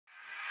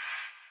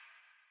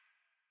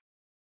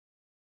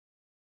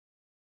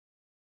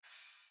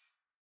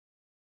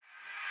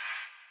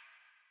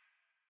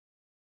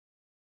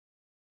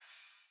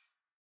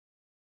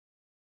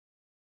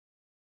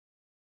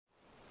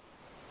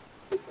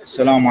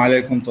السلام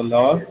عليكم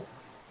طلاب،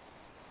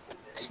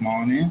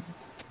 تسمعوني؟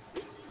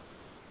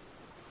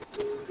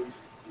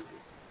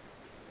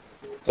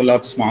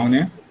 طلاب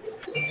تسمعوني؟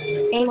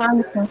 اي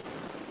نعم دكتور.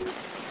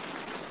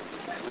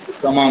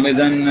 تمام،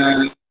 إذا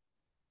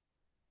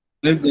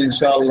نبدأ إن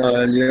شاء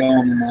الله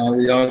اليوم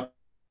وياكم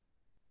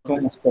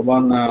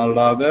مختبرنا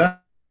الرابع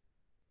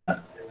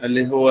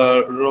اللي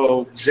هو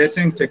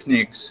Rosetting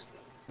Techniques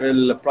في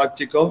ال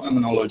Practical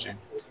Immunology.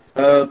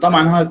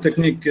 طبعا هذا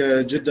التكنيك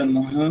جدا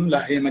مهم،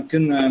 راح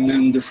يمكننا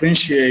من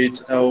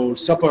differentiate أو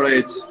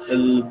separate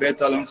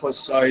البيتا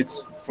lymphocytes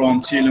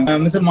from T lymphocytes.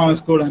 مثل ما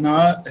مذكور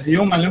هنا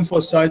human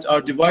lymphocytes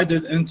are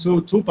divided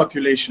into two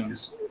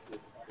populations.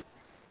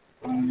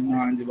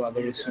 هنا عندي بعض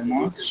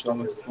الرسومات إن شاء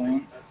الله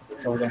تكون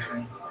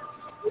توضيحية.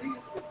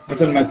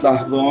 مثل ما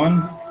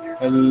تلاحظون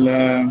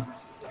ال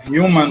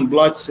human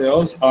blood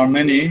cells are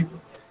many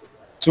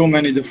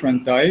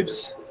different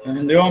types.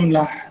 اليوم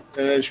راح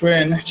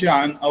شوية نحكي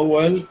عن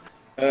أول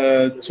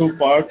two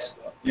parts،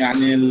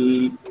 يعني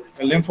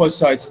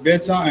الليمفوسايتس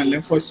بيتا and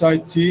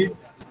lymphocyte T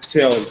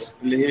cells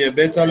اللي هي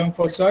beta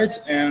lymphocytes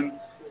and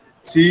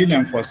T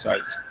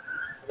lymphocytes.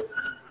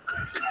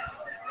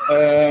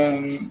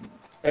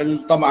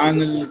 طبعا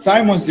ال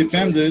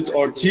thymus-dependent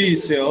or T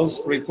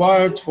cells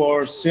required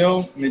for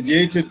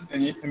cell-mediated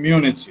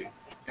immunity،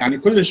 يعني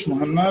كلش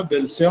مهمة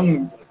بال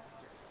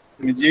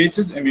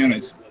cell-mediated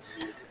immunity.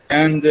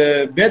 And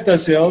beta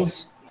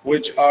cells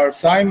which are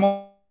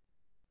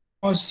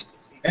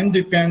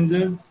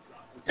thymus-independent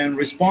and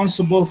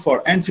responsible for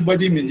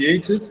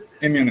antibody-mediated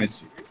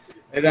immunity.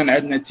 إذا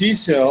عندنا T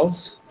cells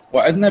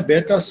وعندنا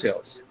beta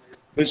cells.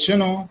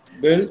 بالشنو؟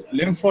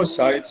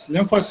 بالليمفوسايتس.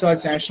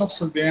 الليمفوسايتس يعني شو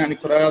نقصد بها؟ يعني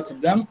كريات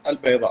الدم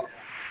البيضاء.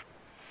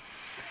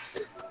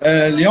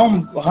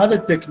 اليوم هذا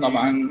التكنيك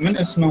طبعا من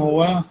اسمه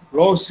هو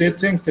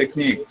Rosetting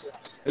Techniques.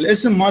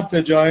 الاسم مالته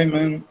جاي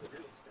من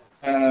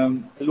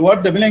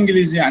الوردة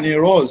بالانجليزي يعني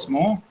روز،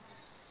 مو؟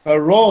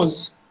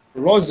 فالروز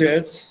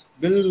روزيت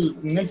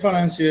من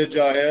الفرنسية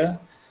جاية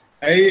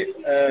أي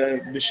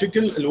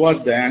بشكل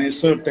الوردة، يعني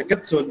يصير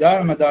تكتل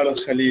دائر مدار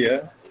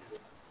الخلية.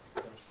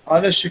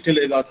 هذا الشكل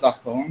إذا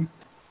تلاحظون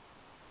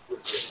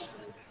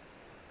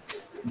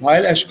بهاي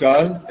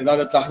الاشكال،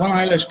 اذا تلاحظون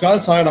هاي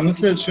الاشكال صايره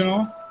مثل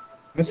شنو؟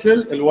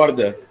 مثل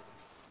الورده،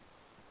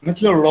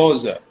 مثل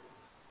الروزه.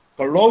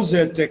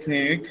 فالروزة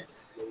تكنيك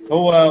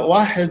هو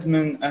واحد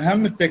من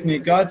اهم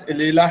التكنيكات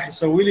اللي راح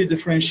يسوي لي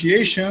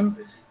differentiation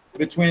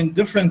between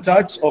different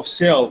types of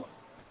cell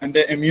and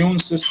the immune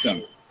system.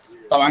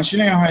 طبعا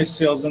شنو هي هاي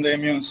السيلز in the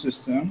immune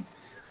system؟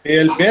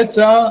 هي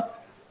البيتا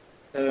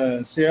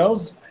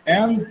cells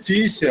and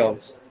T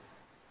cells.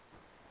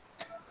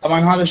 طبعا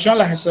هذا شلون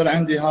راح يصير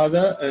عندي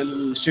هذا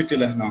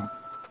الشكل هنا؟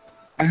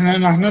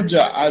 احنا راح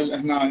نرجع على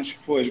هنا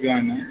نشوفوا ايش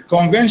قايلنا.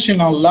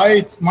 conventional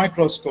light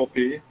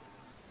microscopy،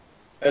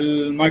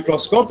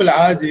 الميكروسكوب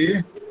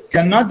العادي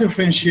cannot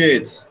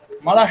differentiate،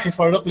 ما راح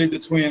يفرق لي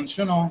between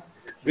شنو؟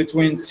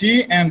 between T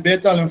and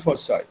beta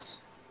lymphocytes.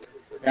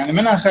 يعني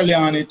من اخلي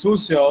اني two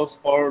cells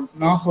or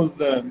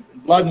ناخذ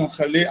blood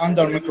ونخليه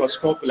under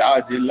microscope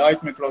العادي light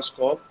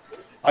microscope،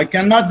 I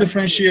cannot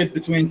differentiate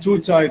between two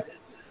type،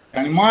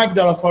 يعني ما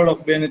اقدر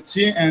افرق بين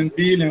T and B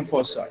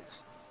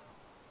lymphocytes.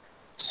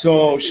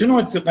 So شنو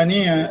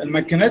التقنية اللي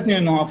مكنتني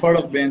انه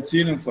افرق بين T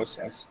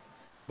lymphocytes؟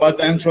 But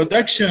the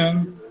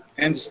introduction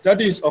and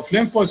studies of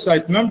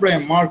lymphocyte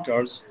membrane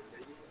markers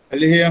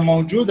اللي هي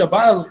موجودة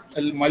بعض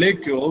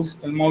الموليكيولز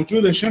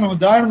الموجودة شنو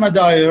داير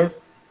مداير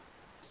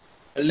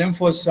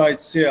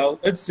الليمفوسايت cell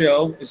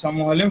itself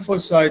يسموها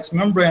lymphocytes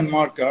membrane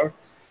marker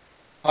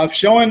have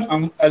shown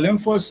a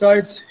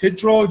lymphocytes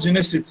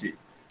heterogeneity.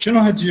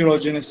 شنو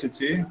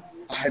heterogeneity؟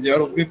 أحد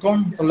يعرف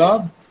بكم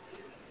طلاب؟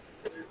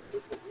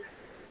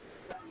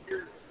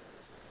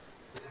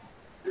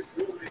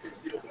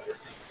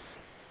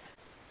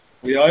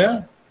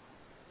 ويايا؟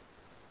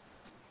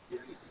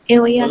 اي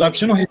وياك. طلاب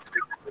شنو هي؟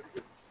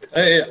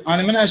 اي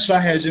انا من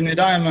اشرح يعجبني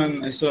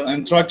دائما يصير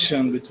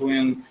انتراكشن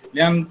بتوين،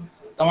 لان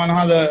طبعا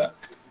هذا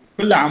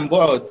كله عن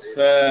بعد،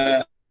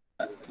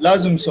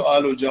 فلازم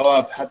سؤال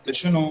وجواب حتى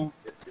شنو؟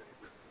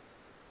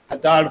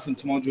 حتى اعرف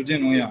انتم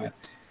موجودين وياي.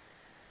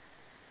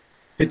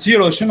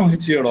 هيتيرو، شنو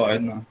هيتيرو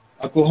عندنا؟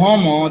 اكو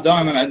هومو،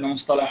 دائما عندنا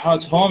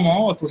مصطلحات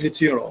هومو واكو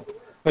هيتيرو.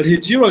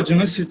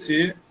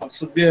 فالهيتيروجينيسيتي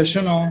اقصد بها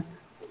شنو؟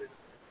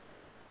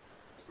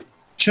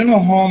 شنو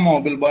هومو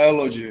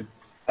بالبيولوجي؟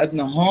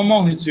 عندنا هومو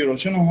وهيتيرو.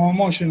 شنو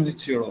هومو وشنو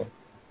هيتيرو؟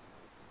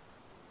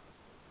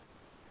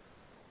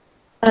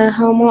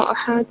 هومو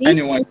أحادي.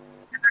 anyway.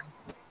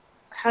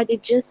 أحادي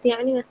الجنس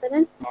يعني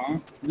مثلا؟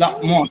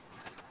 لا مو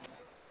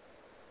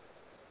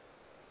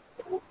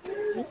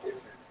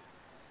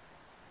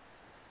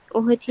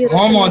وهيتيرو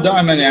هومو شنو؟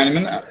 دائما يعني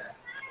من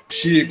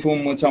شيء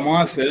يكون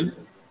متماثل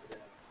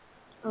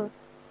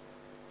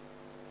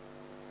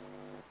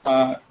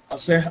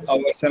اصيح او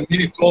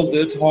اسميه called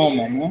it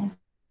homo، مو؟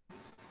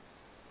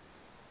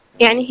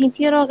 يعني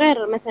هيتيرو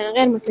غير مثلا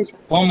غير متجانس.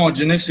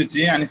 homogeneity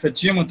يعني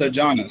فشي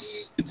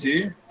متجانس،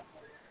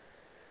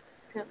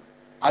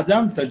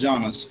 عدم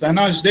تجانس.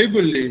 فهنا ايش دا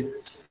يقول لي؟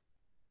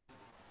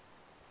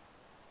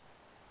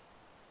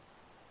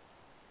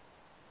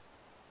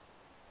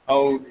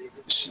 او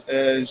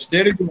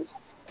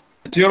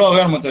هيتيرو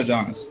غير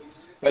متجانس.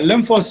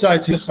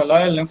 فالليمفوسايت هي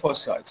خلايا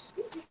الليمفوسايت.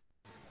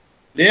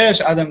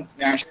 ليش عدم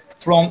يعني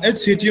from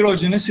its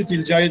heterogeneity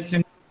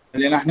الجاي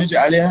اللي راح نجي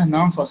عليها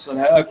هنا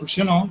نفصلها. اكو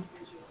شنو؟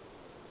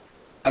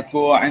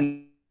 اكو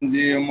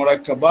عندي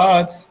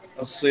مركبات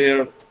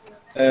تصير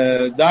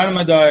داير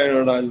ما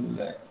داير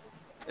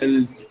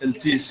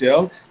التي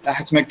سيل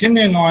راح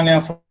تمكنني انه انا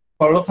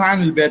افرقها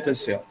عن البيتا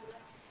سيل.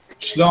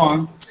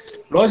 شلون؟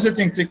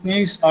 Rosetting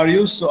techniques are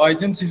used to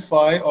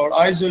identify or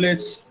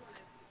isolate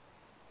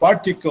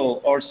particle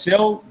or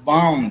cell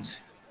bound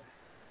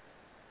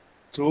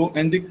to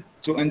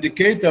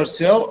indicator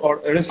cell or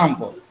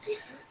erythrocyte.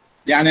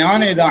 يعني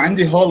انا اذا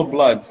عندي whole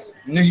blood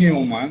من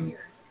هيومن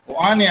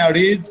واني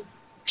اريد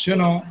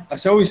شنو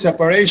اسوي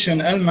separation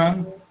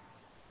المن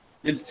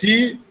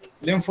التي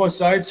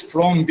lymphocytes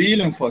from B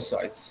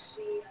lymphocytes.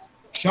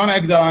 شلون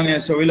اقدر اني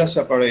اسوي له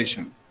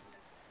separation؟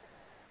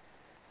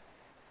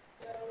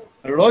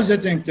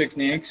 الروزيتنج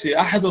تكنيكس هي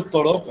احد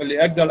الطرق اللي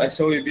اقدر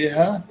اسوي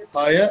بها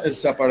هاي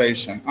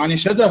السيباريشن. انا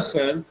شو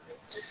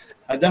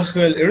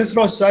ادخل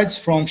erythrocytes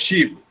from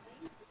sheep.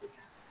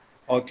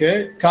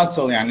 اوكي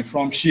cattle يعني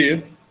from sheep.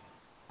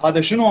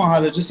 هذا شنو؟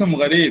 هذا جسم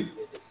غريب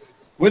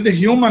with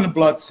human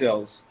blood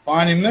cells.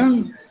 فاني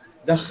من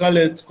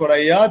دخلت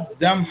كريات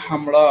دم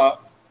حمراء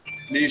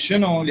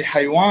لشنو؟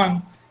 لحيوان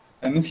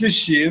مثل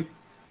الشيب،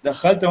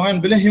 دخلته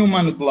وين؟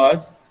 بالهيومن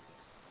بلاد،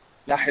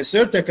 راح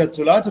يصير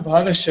تكتلات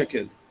بهذا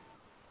الشكل.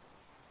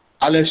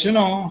 على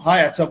شنو؟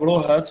 هاي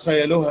اعتبروها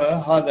تخيلوها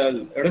هذا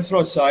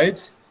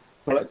الاريثروسايت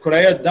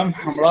كريات دم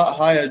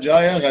حمراء هاي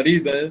جايه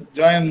غريبه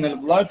جايه من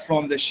البلاد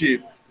from the sheep،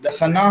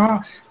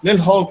 دخلناها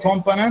للهول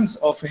كومبوننتس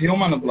اوف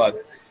هيومن بلاد.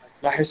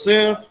 راح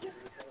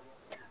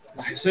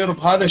يصير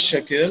بهذا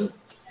الشكل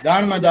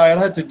دائما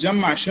دايرها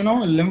تتجمع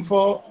شنو؟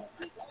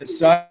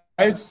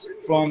 الليمفوسايتس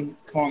from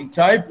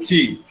type T،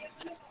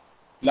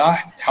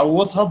 راح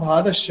تحوطها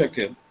بهذا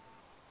الشكل.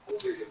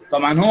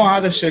 طبعا هو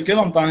هذا الشكل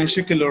انطاني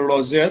شكل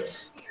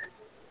الروزيت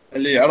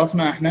اللي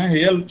عرفنا احنا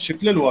هي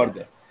شكل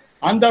الورده.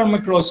 اندر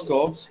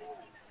ميكروسكوب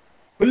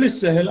كل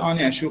السهل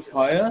اني اشوف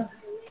هاي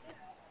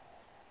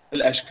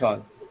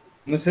الاشكال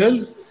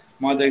مثل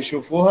ما دا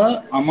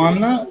يشوفوها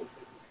امامنا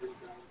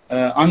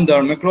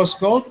اندر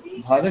ميكروسكوب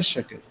بهذا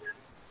الشكل.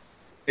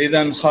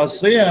 اذا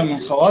خاصيه من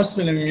خواص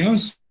الاميون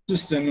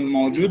سيستم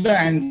الموجوده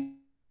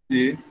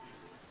عندي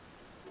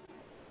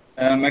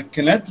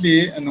مكنت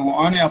لي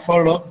انه اني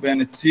افرق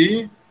بين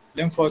التي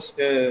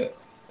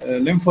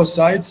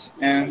lymphocytes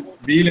and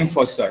B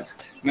lymphocytes.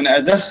 من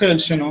ادخل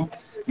شنو؟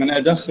 من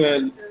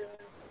ادخل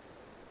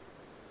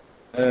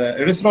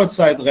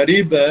erythrocyte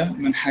غريبه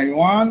من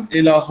حيوان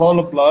الى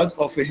whole blood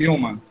of a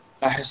human،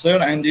 راح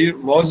يصير عندي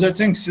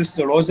rosetting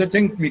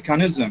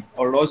mechanism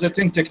او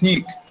rosetting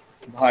technique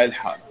بهاي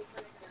الحاله.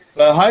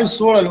 فهاي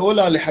الصوره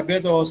الاولى اللي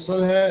حبيت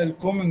اوصلها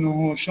لكم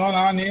انه شلون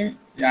اني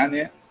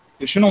يعني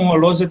شنو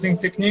هو rosetting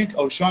technique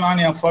او شلون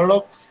اني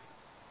افرق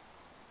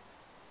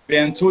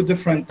بين two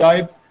different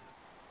type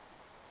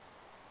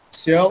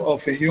cell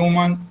of a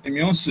human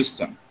immune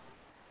system.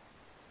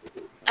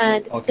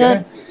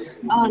 دكتور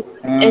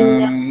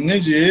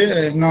نجي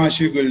هنا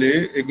شو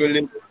يقول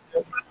لي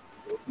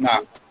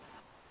نعم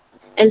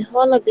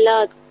الهول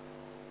بلاد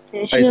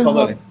يعني شنو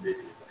تفضلي.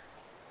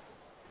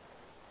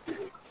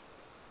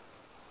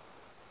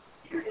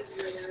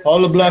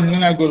 هول بلاد،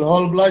 من اقول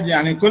هول بلاد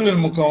يعني كل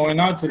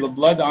المكونات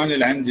البلاد انا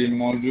اللي عندي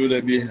الموجوده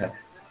بيها.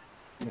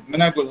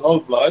 من اقول هول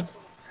بلاد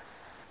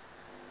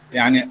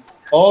يعني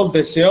all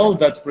the cell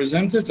that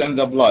presented in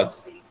the blood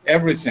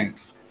everything.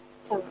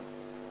 تمام.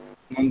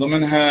 من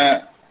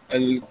ضمنها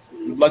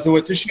البلاد هو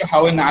تشيو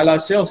حاولنا على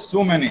cells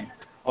too many.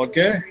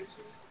 اوكي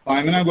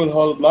فمن اقول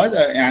هول بلاد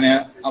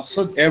يعني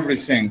اقصد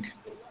everything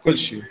كل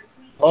شيء.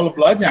 هول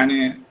بلاد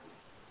يعني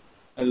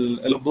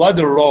البلاد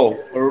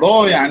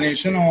الرو يعني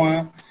شنو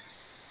هو؟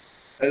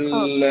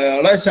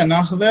 الرأس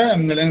ناخذه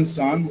من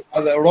الانسان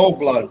هذا رو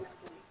بلاد.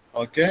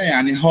 اوكي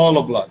يعني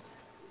هول بلاد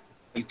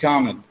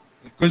الكامل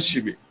كل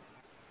شيء بيه.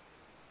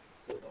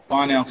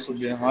 فاني اقصد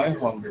بها هاي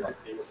هول بلاد.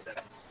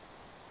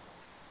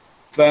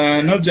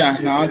 فنرجع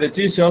هنا the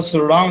T cell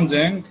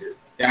surrounding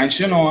يعني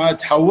شنو؟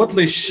 تحوط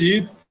لي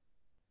الشيب.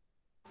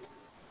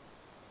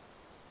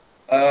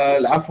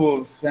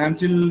 العفو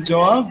فهمتي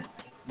الجواب؟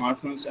 ما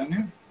اعرف من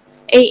يسالني.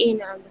 اي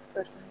نعم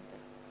دكتور فهمت.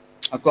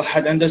 اكو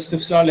احد عنده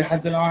استفسار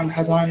لحد الان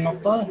حتى هاي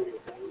النقطة؟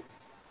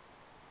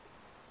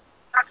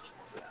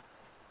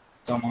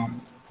 تمام.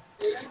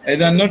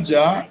 اذا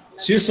نرجع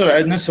شو يصير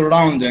عندنا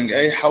surrounding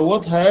اي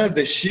حوطها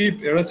the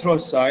sheep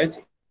erythrocyte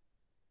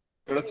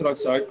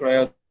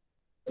كريات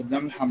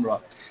الدم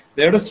الحمراء.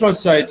 the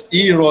erythrocyte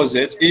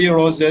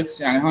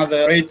E-rosette يعني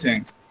هذا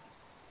rating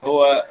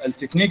هو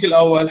التكنيك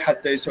الاول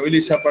حتى يسوي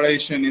لي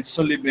separation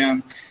يفصل لي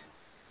بين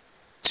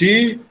T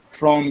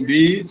from B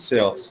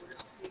cells.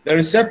 The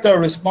receptor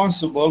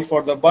responsible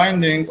for the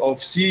binding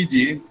of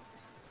CD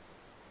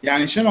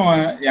يعني شنو؟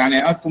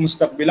 يعني اكو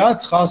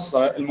مستقبلات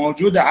خاصه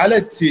الموجوده على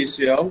التي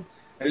سيل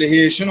اللي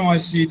هي شنو؟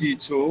 سي دي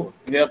 2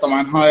 هي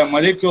طبعا هاي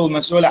موليكول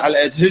مسؤوله على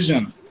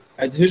الادهيجن.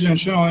 ادهيجن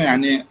شنو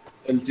يعني؟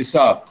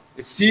 التصاق.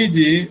 السي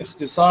دي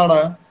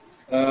اختصاره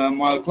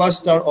مال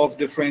كلاستر اوف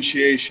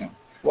ديفرنشيشن.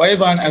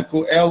 وايضا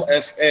اكو ال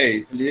اف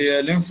اي اللي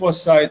هي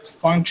lymphocyte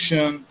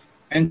function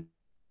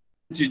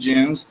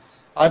antigens.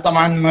 هاي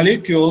طبعا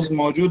موليكيولز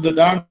موجوده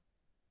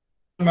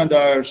دائما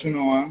داير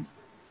شنو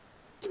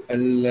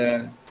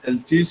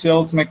التي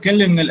سيل تمكن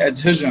لي من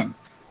الادهيجن،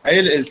 اي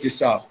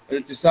الالتصاق.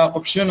 الالتصاق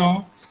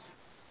بشنو؟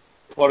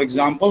 فور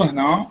اكزامبل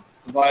هنا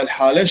بهاي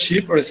الحاله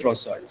شيب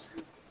اريثروسايت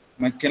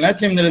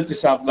مكنت لي من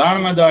الالتصاق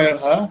دائما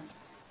دايرها،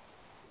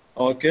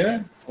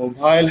 اوكي.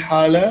 وبهاي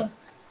الحاله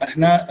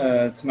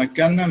احنا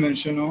تمكنا من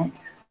شنو؟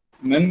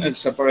 من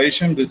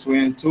السيبريشن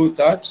between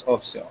two types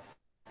of cell.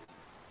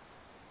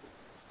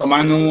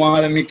 طبعا هو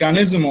هذا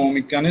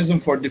ميكانيزم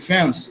فور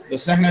ديفنس،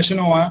 بس احنا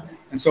شنو هو؟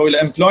 نسوي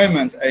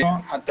الامبلويمنت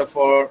حتى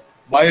for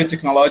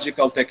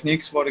biotechnological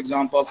techniques for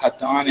example،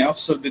 حتى اني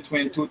افصل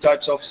between two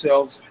types of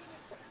cells،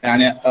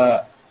 يعني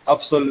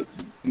افصل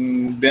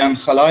بين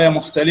خلايا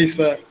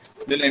مختلفه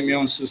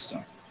للاميون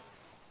سيستم.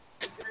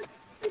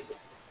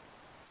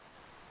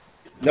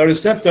 The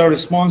receptor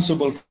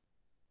responsible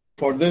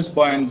for this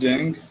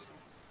binding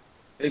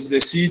is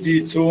the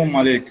CD2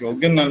 molecule.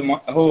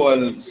 قلنا هو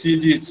ال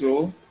CD2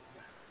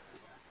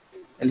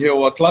 اللي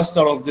هو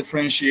cluster of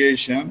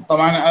differentiation.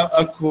 طبعا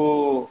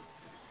اكو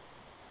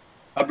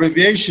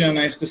abbreviation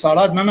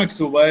اختصارات ما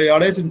مكتوبه، يا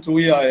ريت انتم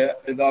وياي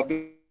اذا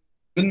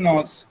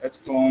بالنوتس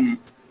عندكم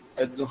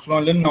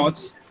تدخلون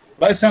للنوتس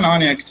راسا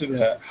انا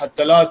اكتبها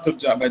حتى لا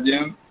ترجع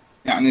بعدين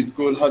يعني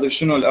تقول هذا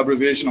شنو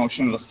الابريفيشن او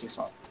شنو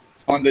الاختصار.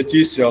 On the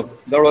T cell,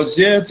 the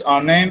rosettes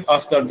are named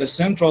after the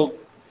central.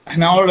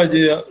 احنا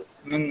already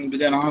من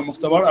بدينا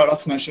هالمختبر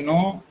عرفنا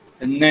شنو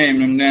النيم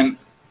منين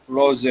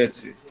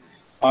rosetti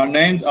are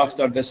named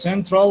after the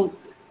central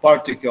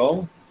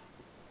particle.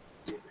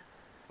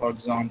 For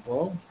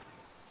example,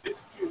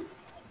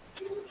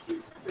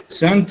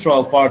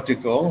 central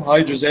particle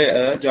هاي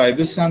جزيئة جاي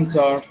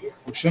بالسنتر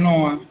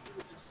وشنو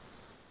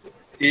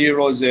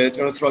E-rosette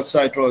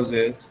erythrocyte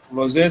rosette.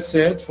 Rosette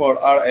set for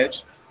RH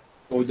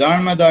ودار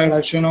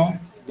مدارها شنو؟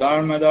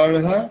 دار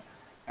مدارها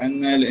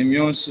عندنا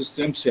الاميون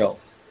سيستم سيل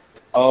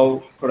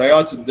او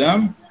كريات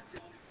الدم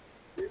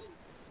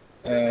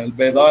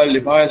البيضاء اللي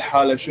بهاي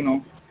الحالة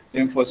شنو؟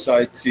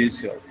 lymphocyte T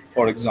cell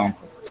for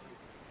example.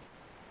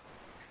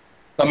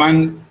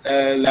 طبعا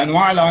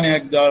الانواع اللي انا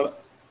اقدر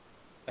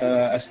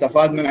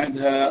استفاد من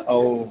عندها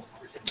او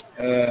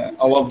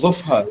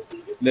اوظفها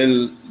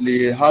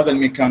لهذا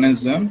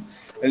الميكانيزم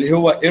اللي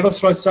هو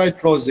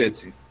erythrocyte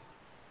rosetti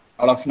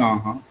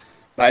عرفناها.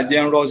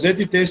 بعدين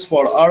rosetti test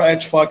for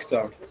RH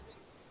factor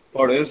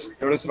for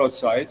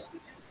erythrocyte.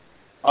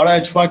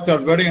 RH factor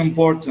very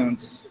important.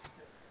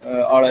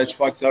 RH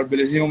factor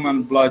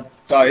بالhuman blood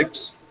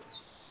types.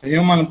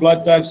 human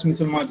blood types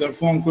مثل ما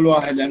تعرفون كل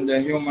واحد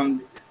عنده human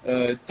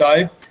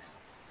type،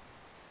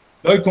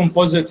 لو يكون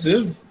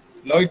positive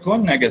لو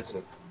يكون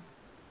negative.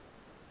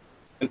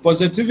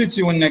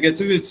 البوزيتيفيتي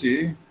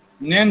والنيجاتيفيتي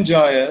منين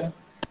جايه؟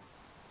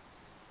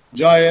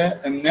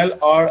 جايه من ال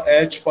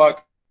RH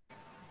factor،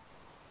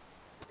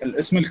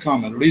 الاسم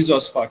الكامل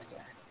ريزوس فاكتور.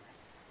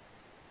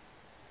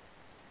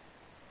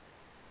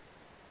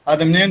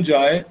 هذا منين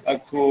جاي؟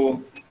 اكو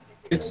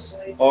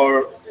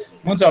او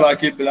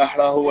متراكب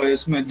بالاحرى هو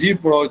اسمه دي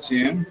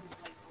بروتين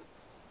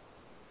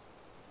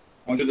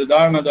موجود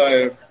داير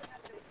مداير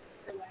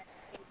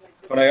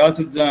كريات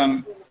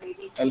الدم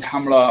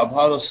الحمراء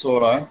بهذه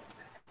الصوره،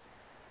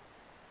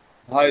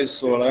 بهاي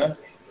الصوره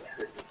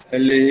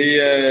اللي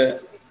هي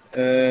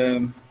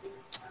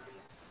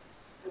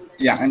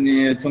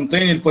يعني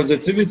تنطيني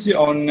البوزيتيفيتي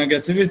او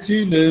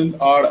النيجاتيفيتي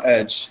للار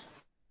اتش.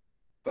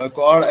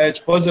 فاكو ار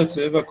اتش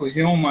بوزيتيف، اكو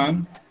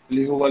هيومن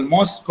اللي هو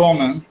الموست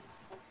كومن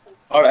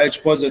ار اتش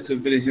بوزيتيف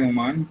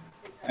بالهيومن،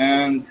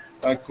 اند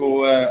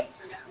اكو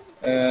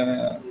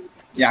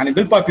يعني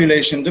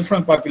بالبوبيوليشن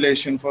different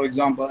population. for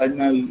example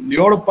عندنا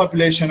اليوروب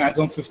population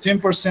عندهم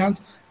 15%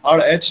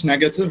 RH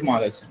نيجاتيف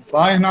مالتهم.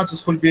 فهاي هنا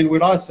تدخل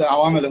بالوراثه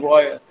عوامل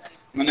هوايه،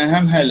 من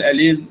اهمها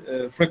الاليل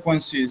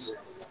frequencies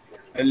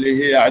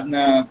اللي هي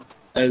عندنا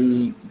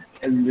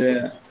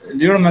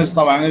اليورمز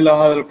طبعا الا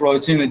هذا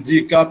البروتين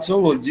الدي كابيتال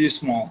والدي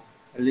سمول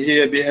اللي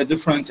هي بها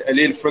different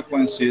allele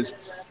frequencies،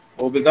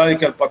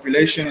 وبذلك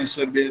البوبيوليشن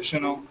يصير بها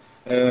شنو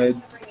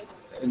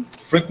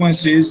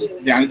frequencies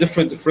يعني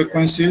different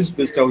frequencies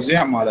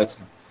بالتوزيع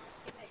مالتها.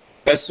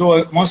 بس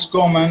هو most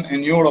common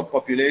in Europe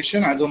population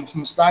عندهم 15%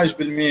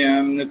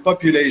 من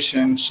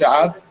البوبيوليشن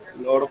الشعب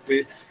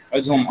الاوروبي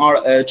عندهم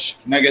RH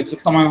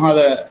نيجاتيف. طبعا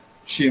هذا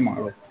شيء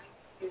معروف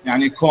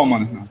يعني common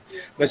هنا،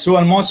 بس هو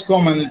الموست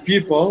كومن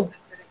people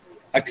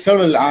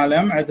اكثر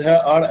العالم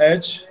عندها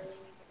RH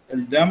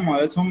الدم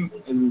مالتهم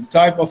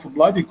التايب اوف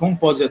بلاد يكون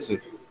بوزيتيف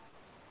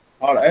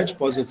RH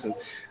بوزيتيف.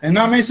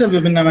 هنا ما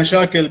يسبب لنا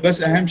مشاكل،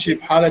 بس اهم شيء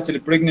بحاله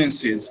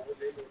البريجننسيز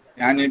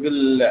يعني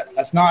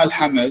باثناء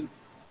الحمل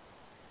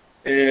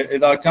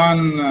اذا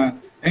كان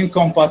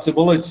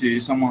incompatibility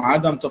يسموها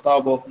عدم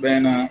تطابق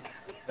بين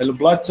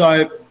البلاد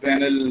تايب بين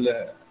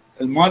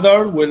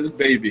المذر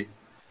والبيبي.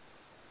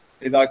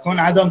 اذا يكون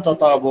عدم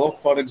تطابق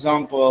فور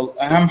اكزامبل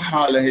اهم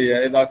حاله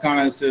هي اذا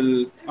كانت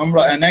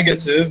الامراه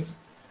نيجاتيف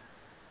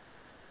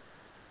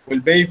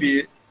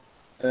والبيبي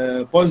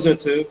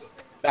بوزيتيف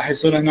راح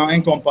يصير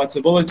هنا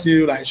incompatibility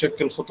وراح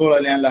يشكل خطوره،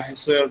 لان راح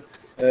يصير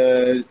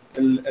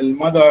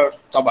المذر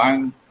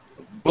طبعا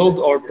build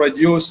or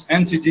produce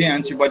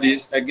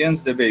antibodies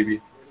against the baby.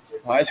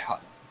 هاي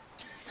الحاله.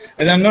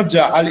 اذا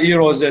نرجع على الاي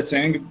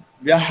روزيتنج،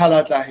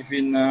 بحالات راح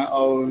يفيدنا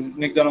او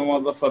نقدر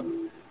نوظفها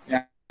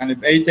يعني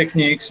باي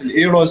تكنيكس.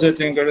 الاي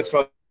روزيتنج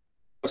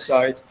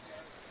erythrocyte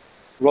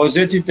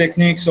Rosetting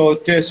techniques or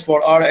test for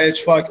RH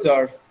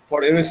factor for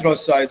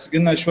erythrocytes.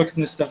 قلنا شو وقت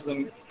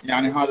نستخدم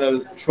يعني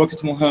هذا شو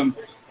وقت مهم.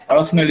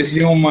 عرفنا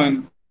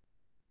الهيومن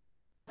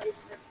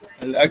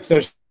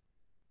الاكثر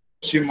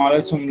شيء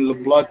مالتهم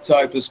البلاد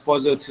تايب از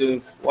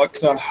بوزيتيف،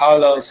 واكثر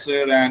حاله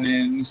تصير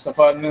يعني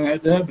نستفاد منها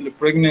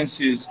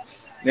بالبريجننسيز،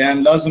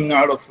 لان لازم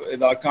نعرف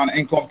اذا كان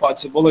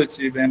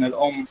incompatibility بين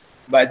الام.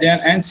 بعدين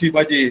انتي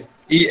بودي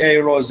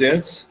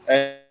E-rosette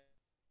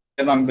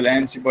ايضا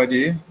بالانتي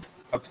بودي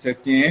اكو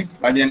تكنيك.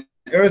 بعدين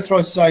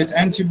erythrocyte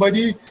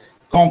antibody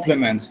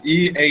complement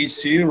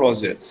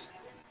E-rosette.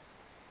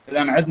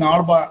 اذا عندنا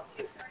 4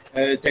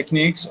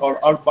 techniques or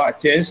 4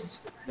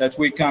 tests that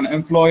we can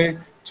employ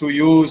to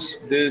use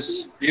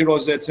this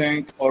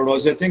E-rosetting or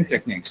rosetting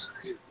techniques.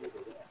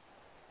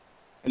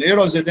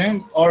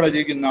 E-rosetting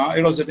already قلنا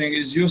E-rosetting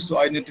is used to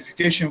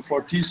identification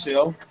for T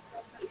cell,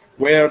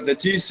 where the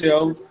T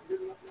cell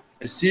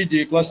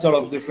CD cluster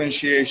of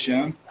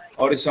differentiation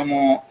or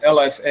يسموه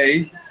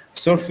LFA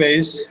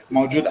surface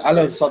موجود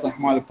على السطح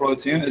مال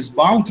البروتين is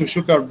bound to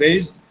sugar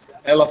based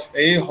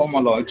LFA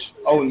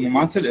homologue او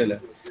المماثل له.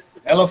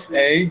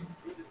 LFA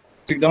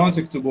تقدرون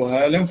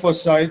تكتبوها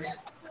lymphocyte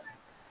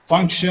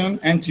function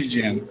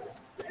antigen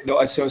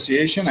لو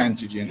association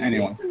antigen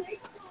anyway.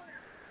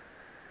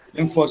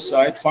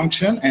 lymphocyte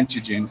function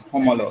antigen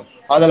homologue.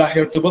 هذا راح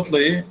يرتبط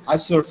لي على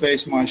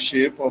السيرفيس مال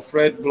الشيب of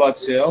red blood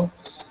cell.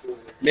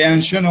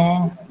 لأن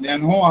شنو؟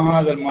 لأن هو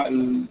هذا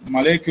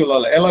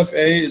الموليكولار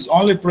LFA is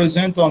only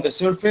present on the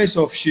surface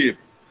of sheep.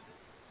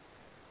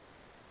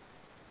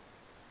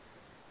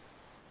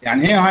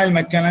 يعني هاي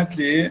مكنت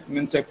لي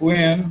من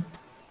تكوين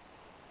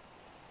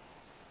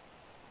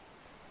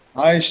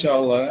هاي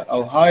الشغلة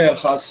أو هاي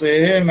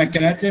الخاصية، هي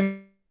مكنت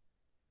لي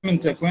من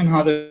تكوين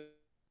هذا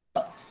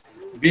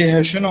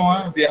بيها شنو؟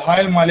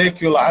 بهاي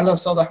الموليكول على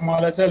السطح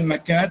مالتها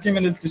المكنت لي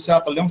من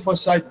التصاق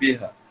الليمفوسايت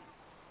بيها.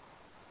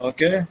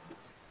 أوكي؟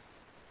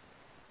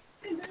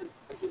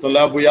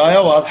 طلاب وياي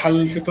واضحة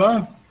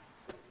الفكرة؟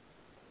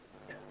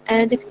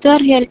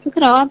 دكتور هي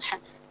الفكرة واضحة،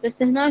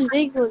 بس هنا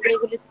ايش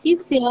يقول التي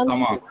سيل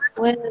تمام.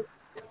 وير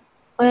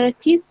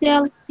التي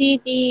سيل سي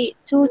دي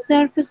 2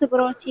 سيرفيس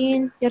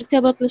بروتين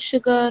يرتبط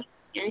للشجر،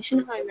 يعني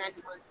شنو هاي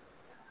معناها؟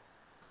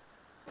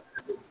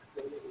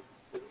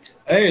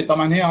 اي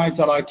طبعا هي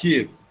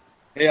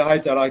هاي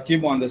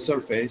تراكيب on the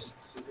surface.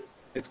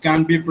 It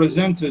can be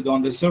presented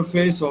on the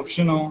surface of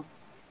شنو؟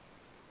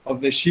 of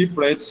the sheep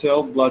red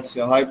cell blood cell.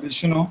 هاي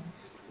بالشنو؟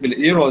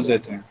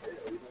 بالإيروزيتنج.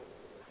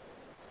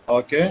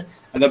 اوكي؟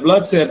 and the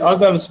blood cell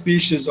other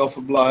species of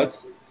blood،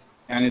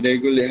 يعني دا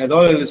يقول لي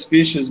هذول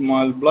السبيشيز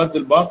مال البلد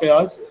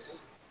الباقيات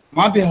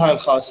ما بها هاي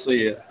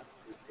الخاصية،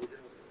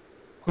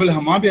 كلها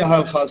ما بها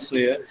هاي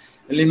الخاصية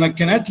اللي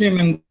مكنت لي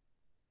من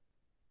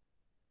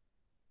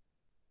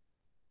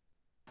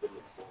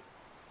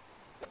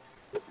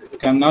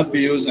cannot be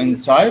used in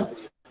type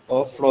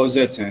of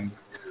rosetting.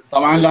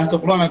 طبعا راح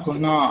تقرون اكو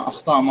هنا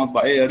اخطاء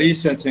مطبعيه.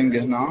 resetting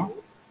هنا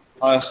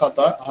هاي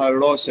خطا، هاي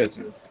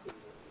rosetting.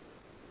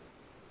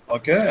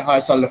 اوكي هاي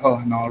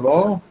صلحوه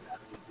هنا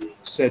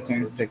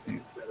rosetting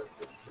technique.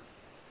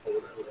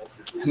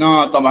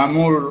 هنا طبعا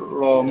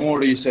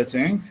مو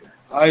resetting،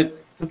 هاي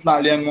تطلع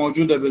لان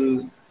موجوده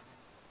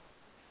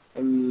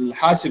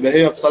بالحاسبه،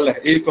 هي تصلح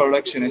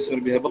correction يصير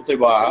بها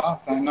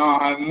بالطباعه، فهنا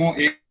هاي مو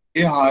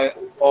هاي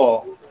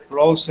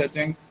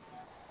rosetting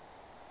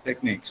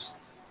techniques.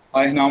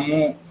 هاي هنا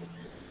مو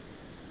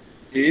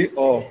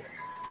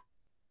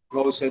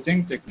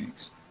rosetting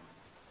techniques.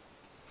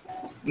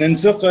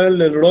 ننتقل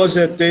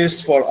للروزيت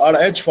تيست فور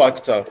RH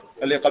فاكتور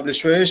اللي قبل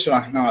شوي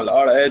شرحناه. ال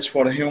RH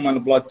for human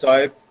blood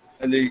type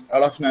اللي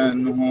عرفنا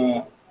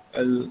انه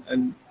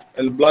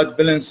البلاد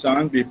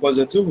بالانسان بي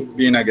بوزيتيف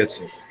وبي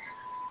نيجاتيف.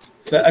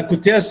 فاكو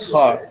تيست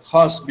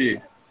خاص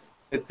به.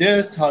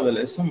 التيست هذا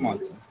الاسم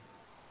مالته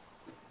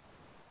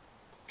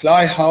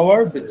كلاي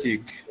هاور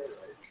بتيك.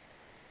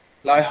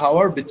 كلاي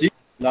هاور بتيك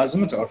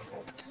لازم تعرفه.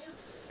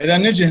 إذا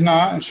نجي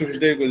هنا نشوف ايش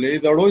يقول لي.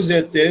 The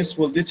rosette test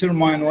will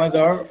determine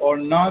whether or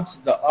not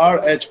the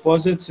RH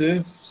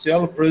positive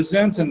cell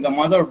present in the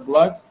mother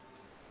blood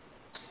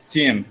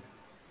stream.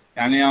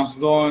 يعني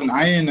ياخذون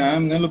عينة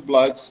من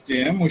البلاد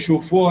ستيم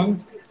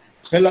ويشوفون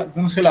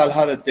من خلال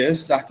هذا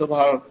التيست راح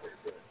تظهر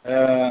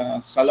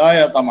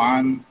خلايا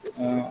طبعا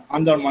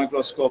under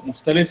microscope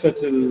مختلفة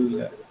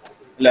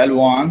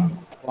الألوان،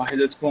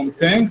 واحدة تكون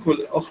pink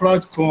والأخرى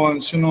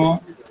تكون شنو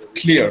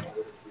clear.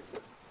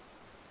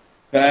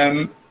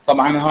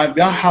 طبعا هاي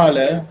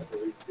بحالة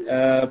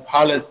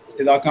بحالة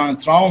إذا كان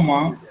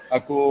تراوما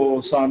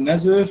أكو صار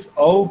نزف،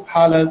 أو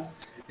بحالة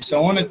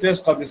يسوون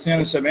التيست قبل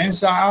 72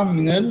 ساعة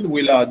من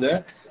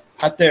الولادة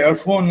حتى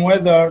يعرفون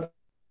whether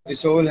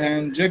يسوي لها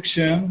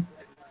انجكشن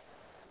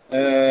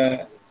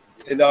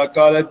اذا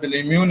كانت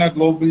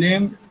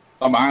بالاميونوجلوبولين،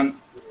 طبعا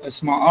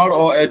اسمه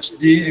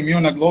ROHD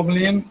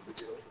immunoglobulin.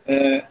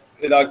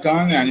 اذا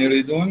كان يعني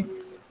يريدون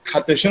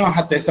حتى شنو،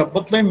 حتى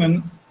يثبط لي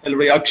من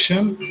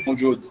الرياكشن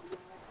موجود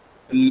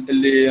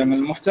اللي من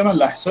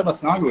المحتمل راح يصير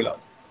اثناء الولاده.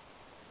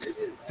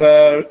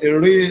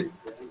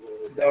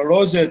 The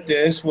rosette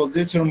test will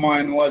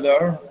determine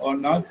whether or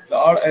not the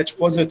Rh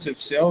positive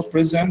cell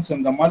present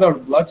in the mother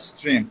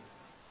bloodstream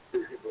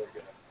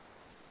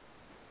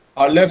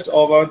are left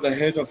over the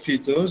head of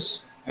fetus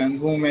and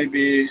who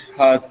maybe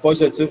had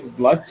positive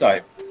blood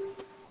type.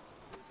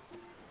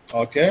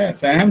 اوكي،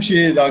 فاهم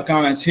شيء اذا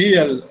كانت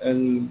هي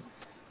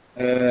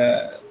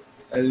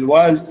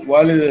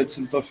والدة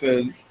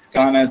الطفل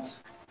كانت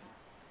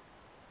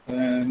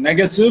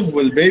نيجاتيف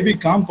والبيبي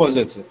كان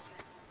بوزيتيف،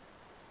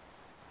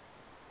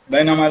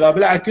 بينما اذا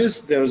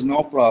بالعكس there is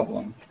no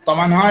problem.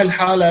 طبعا هاي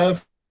الحالة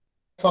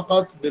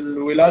فقط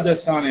بالولادة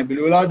الثانية،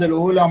 بالولادة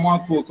الأولى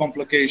ماكو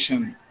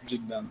complication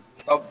جدا،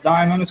 طب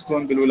دائما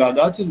تكون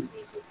بالولادات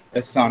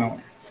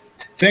الثانوية.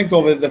 Think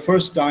of it the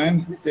first time,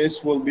 this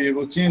will be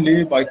routinely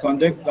by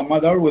conduct the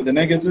mother with a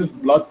negative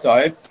blood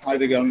type,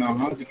 هذه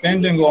قلناها,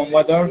 depending on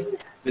whether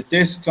the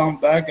test come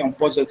back and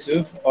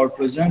positive or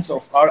presence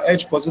of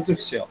Rh positive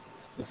cell.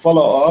 The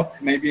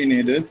follow-up may be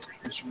needed,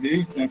 which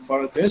will be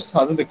for a test.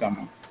 هذا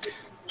ذكرنا.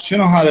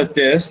 شنو هذا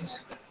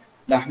التست؟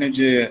 راح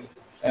نجي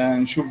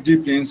نشوف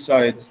deeply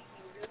inside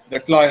the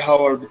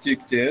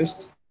Kleihauer-Boutique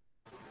test.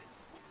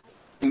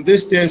 In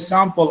this test,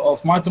 sample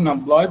of maternal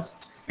blood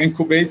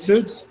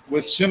incubated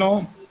with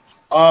شنو؟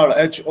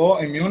 RHO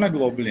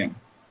immunoglobulin.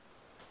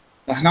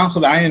 راح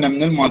ناخذ عينه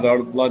من المذر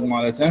بلاد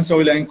مالتها،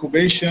 نسوي لها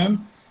incubation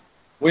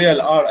ويا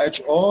ال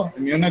RHO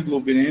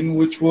immunoglobulin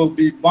which will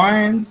be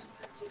bind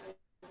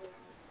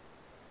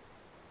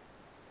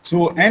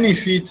to any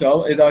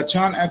fetal. إذا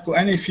كان اكو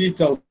any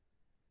fetal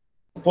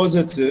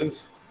positive،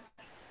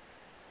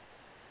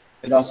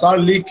 إذا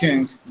صار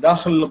leaking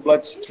داخل ال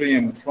blood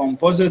stream from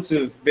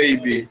positive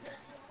baby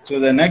to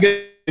the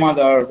negative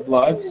mother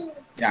blood،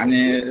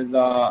 يعني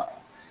إذا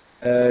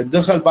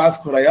دخل بعض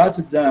كريات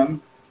الدم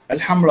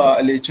الحمراء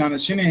اللي كانت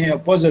شنو هي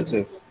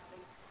بوزيتيف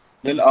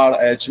للار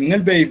اتش من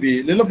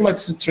البيبي للبلد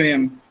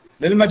ستريم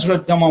للمجرى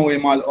الدموي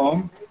مال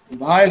الام،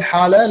 بهاي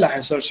الحاله راح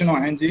يصير شنو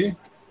عندي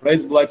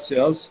ريد بلاد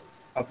سيلز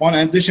upon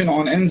addition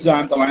on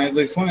enzyme. طبعا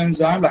يضيفون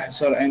انزيم راح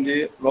يصير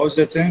عندي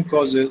rosetting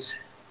causes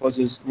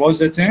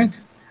rosetting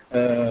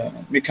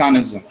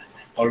mechanism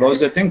او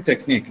rosetting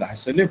technique راح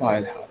يصير لي بهاي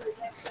الحاله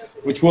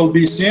which will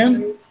be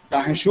seen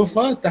راح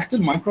نشوفها تحت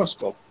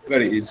الميكروسكوب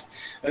very easy.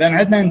 اذا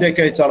عندنا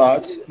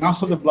انديكيترات،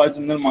 ناخذ بلاد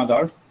من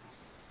المذر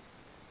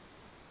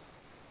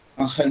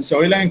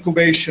نسوي له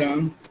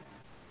incubation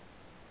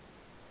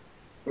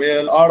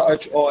ويا ال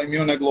RHO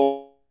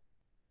immunoglobulin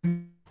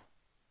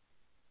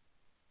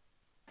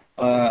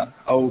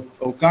او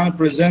كان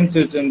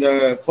presented in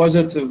the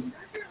positive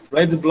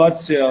red blood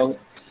cell.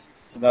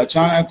 اذا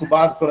كان اكو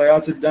بعض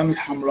كريات الدم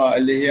الحمراء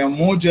اللي هي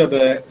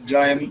موجبه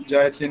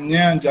جايت لي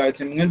منين؟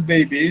 جايت لي من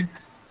البيبي،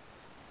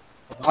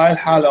 بهاي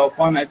الحاله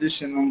upon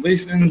addition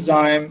نضيف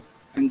انزيم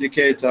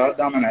indicator.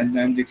 دائما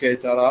عندنا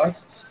انديكيترات،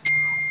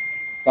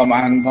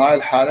 طبعا بهاي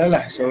الحاله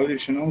راح يسوي لي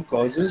شنو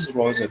causes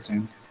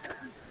rosetting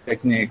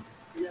technique.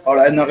 او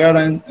عندنا غير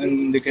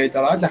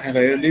انديكيترات راح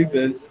يغير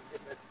لي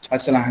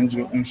هسه راح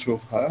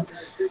نشوفها.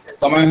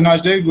 طبعا هنا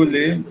ايش يقول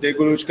لي؟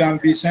 يقول which can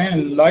be seen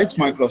in light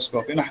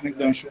microscopy، راح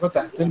نقدر نشوفه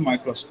تحت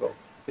الميكروسكوب.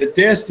 The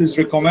test is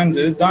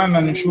recommended، دائما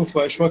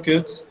نشوفه ايش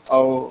وقت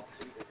او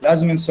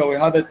لازم نسوي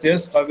هذا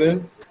التيست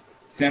قبل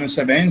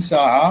 72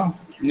 ساعه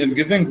من ال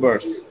giving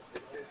birth.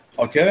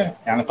 اوكي،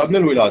 يعني قبل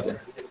الولاده.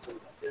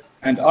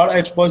 and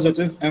Rh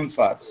positive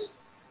infants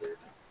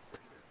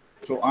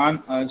to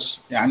NH،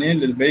 يعني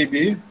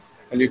للبيبي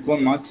اللي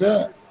يكون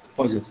مالته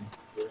positive.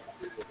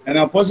 In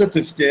a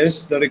positive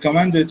test, the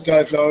recommended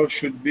cauliflower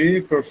should be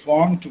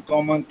performed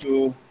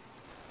to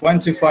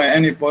quantify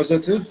any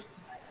positive.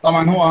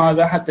 طبعا هو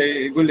هذا حتى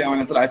يقول لي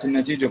انا طلعت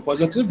النتيجه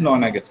positive no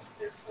negative.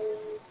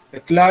 The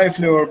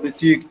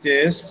Kleihauer-Boutique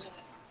test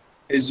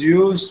is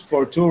used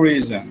for two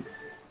reasons.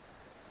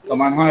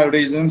 طبعا هاي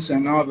reasons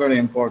هنا very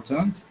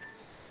important.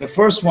 The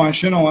first one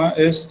شنو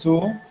is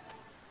to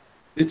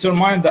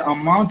determine the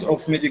amount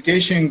of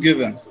medication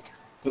given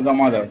to the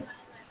mother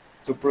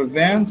to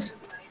prevent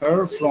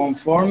her from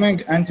forming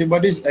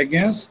antibodies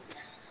against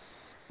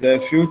the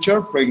future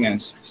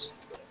pregnancies.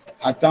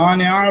 حتى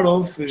أنا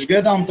أعرف إيش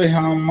قد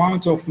أنطيها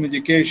amount of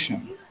medication،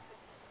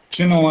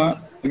 شنو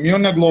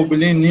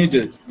immunoglobulin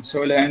needed،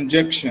 نسوي لها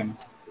injection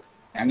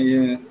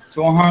يعني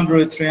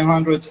 200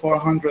 300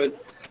 400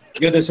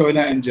 قد أسوي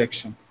لها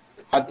injection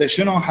حتى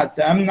شنو،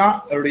 حتى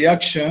أمنع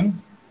الرياكشن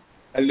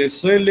اللي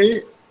يصير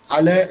لي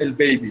على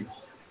البيبي.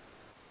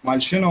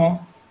 مال شنو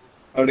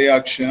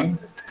الرياكشن؟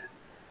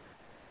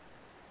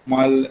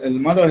 مال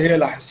المذر هي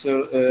راح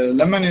تصير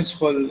لما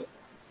يدخل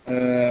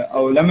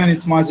او لما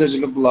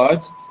يتمازج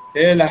البلاد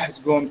هي راح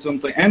تقوم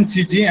تنطي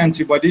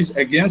antibodies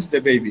against the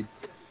baby.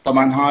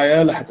 طبعا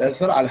هاي راح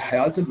تاثر على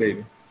حياه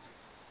البيبي.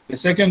 The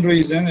second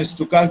reason is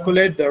to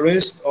calculate the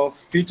risk of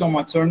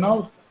fetal-maternal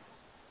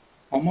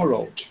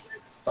hemorrhage.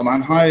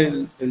 طبعا هاي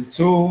ال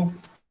two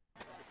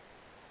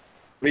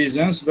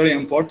reasons very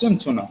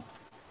important to know.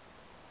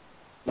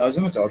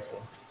 لازم تعرفوا.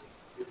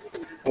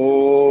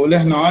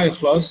 ولهنا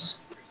يخلص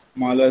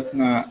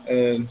مالتنا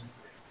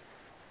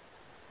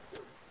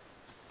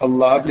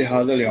اللاب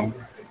لهذا اليوم.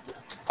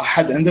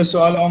 أحد عنده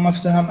سؤال أو ما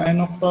افتهم أي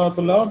نقطة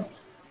طلاب؟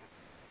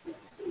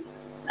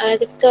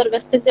 دكتور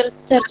بس تقدر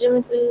تترجم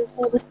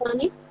السؤال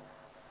الثاني؟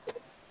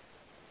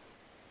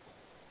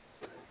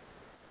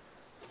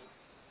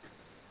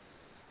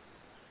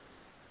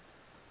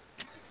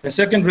 The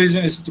second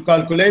reason is to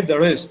calculate the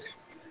risk.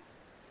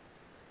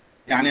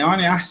 يعني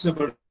أنا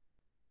أحسب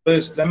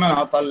الريسك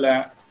لما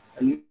أطلع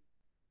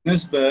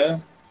النسبة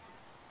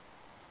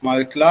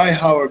مال كلاي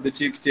هاور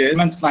بتيكتي،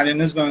 لما تطلع لي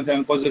النسبة مثلا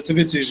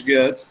البوزيتيفيتي ايش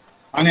قد،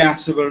 أنا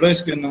أحسب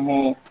الريسك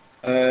إنه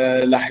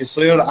راح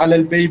يصير على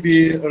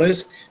البيبي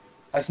ريسك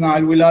أثناء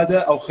الولادة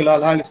أو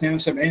خلال هاي ال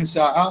 72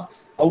 ساعة،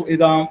 أو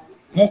إذا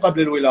مو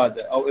قبل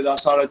الولادة، أو إذا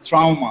صارت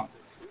تراوما.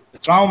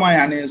 تراوما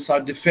يعني صار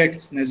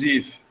ديفكت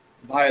نزيف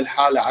بهاي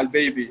الحالة على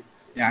البيبي،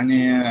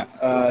 يعني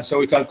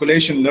أسوي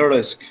كالكوليشن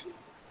للريسك،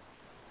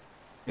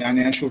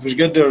 يعني أشوف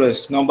إيش قد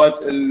الريسك. نوبات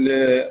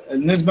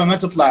النسبة ما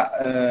تطلع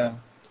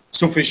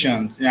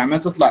sufficient، يعني ما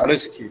تطلع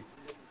ريسكي،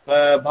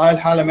 فبهاي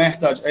الحالة ما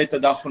يحتاج أي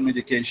تداخل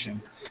ميديكيشن.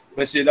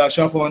 بس إذا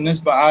شافوا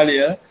النسبة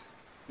عالية،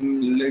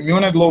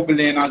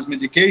 الاميونوجلوبولين از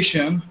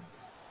ميديكيشن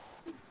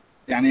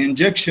يعني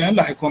انجكشن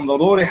راح يكون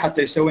ضروري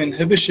حتى يسوي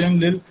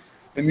انهبيشن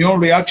للاميون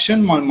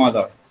رياكشن مال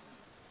ماذر.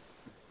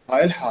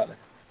 هاي الحالة.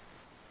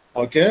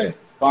 اوكي،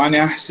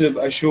 فأنا أحسب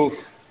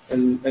أشوف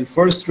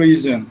الفيرست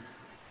ريزن.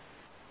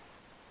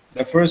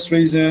 The first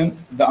reason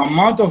the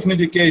amount of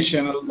medication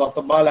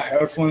الأطباء راح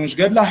يعرفون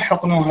ايش قد راح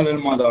يحقنوها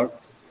للمذر.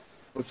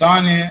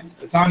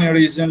 ثاني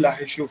ريزن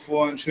راح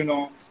يشوفون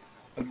شنو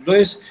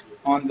الريسك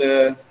on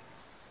the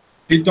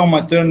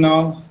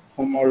fetal-maternal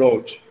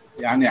hemorrhage،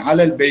 يعني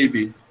على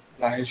البيبي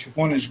راح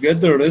يشوفون ايش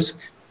قد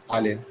الريسك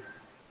عليه.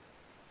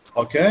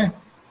 اوكي؟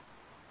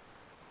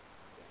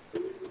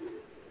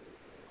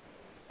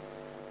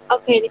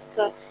 اوكي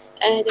دكتور.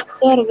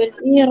 دكتور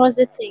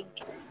بالإي-روزيتنج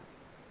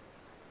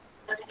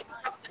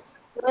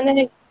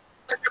أنا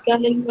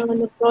قال إنه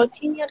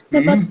البروتين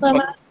يرتبط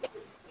مع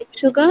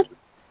الشوجر.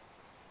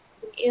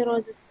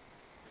 الإي-روزيت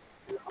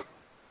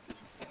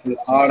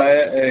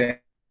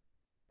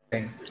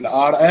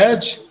الار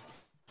اتش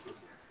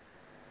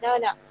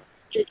لا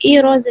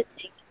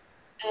الإي-روزيتنج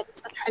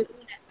بالصفحة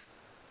الأولى،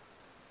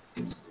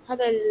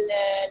 هذا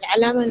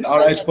العلامة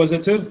الار اتش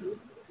بوزيتيف،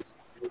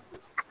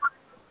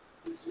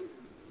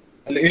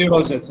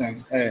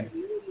 الاي-روزيتنج ايه.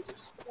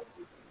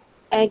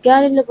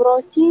 قال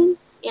البروتين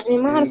يعني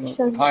ما أعرف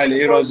شلون هاي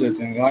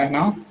الاي-روزيتنج هاي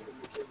هنا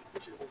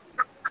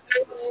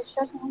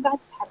الشاشة ما قاعدة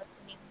تتحرك.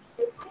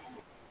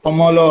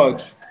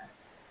 homologue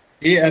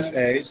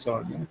EFA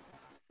sorry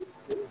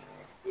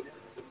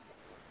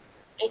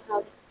أي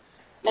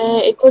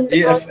هذا يقول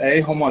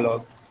EFA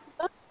homologue.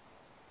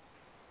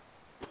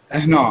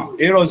 هنا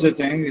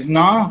E-rosette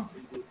هنا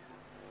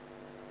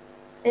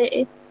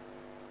إيه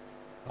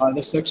هذا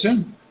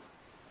السكشن.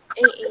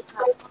 إيه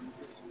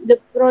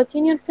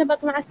البروتين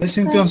يرتبط مع بس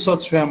يمكن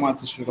صوت شوية ما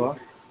تشرح.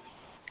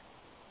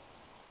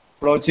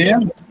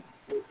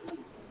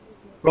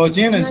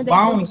 Protein is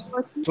bound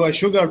to a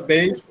sugar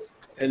base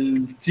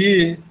T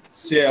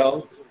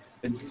cell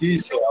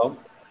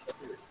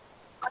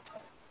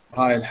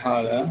هاي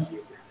الحالة.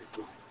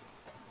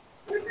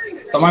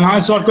 طبعا هاي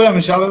الصور كلها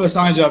مشابهة بس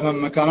أنا جايبها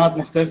من مكانات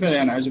مختلفة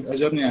لأن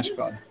عجبني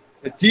أشكالها.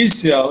 التي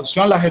سيل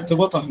شلون راح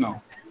يرتبط هنا؟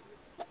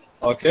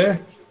 أوكي؟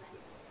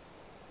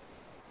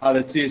 هذا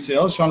التي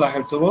سيل شلون راح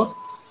يرتبط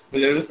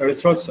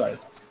بالإريثروسايت؟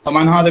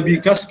 طبعا هذا بي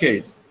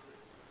كاسكيد،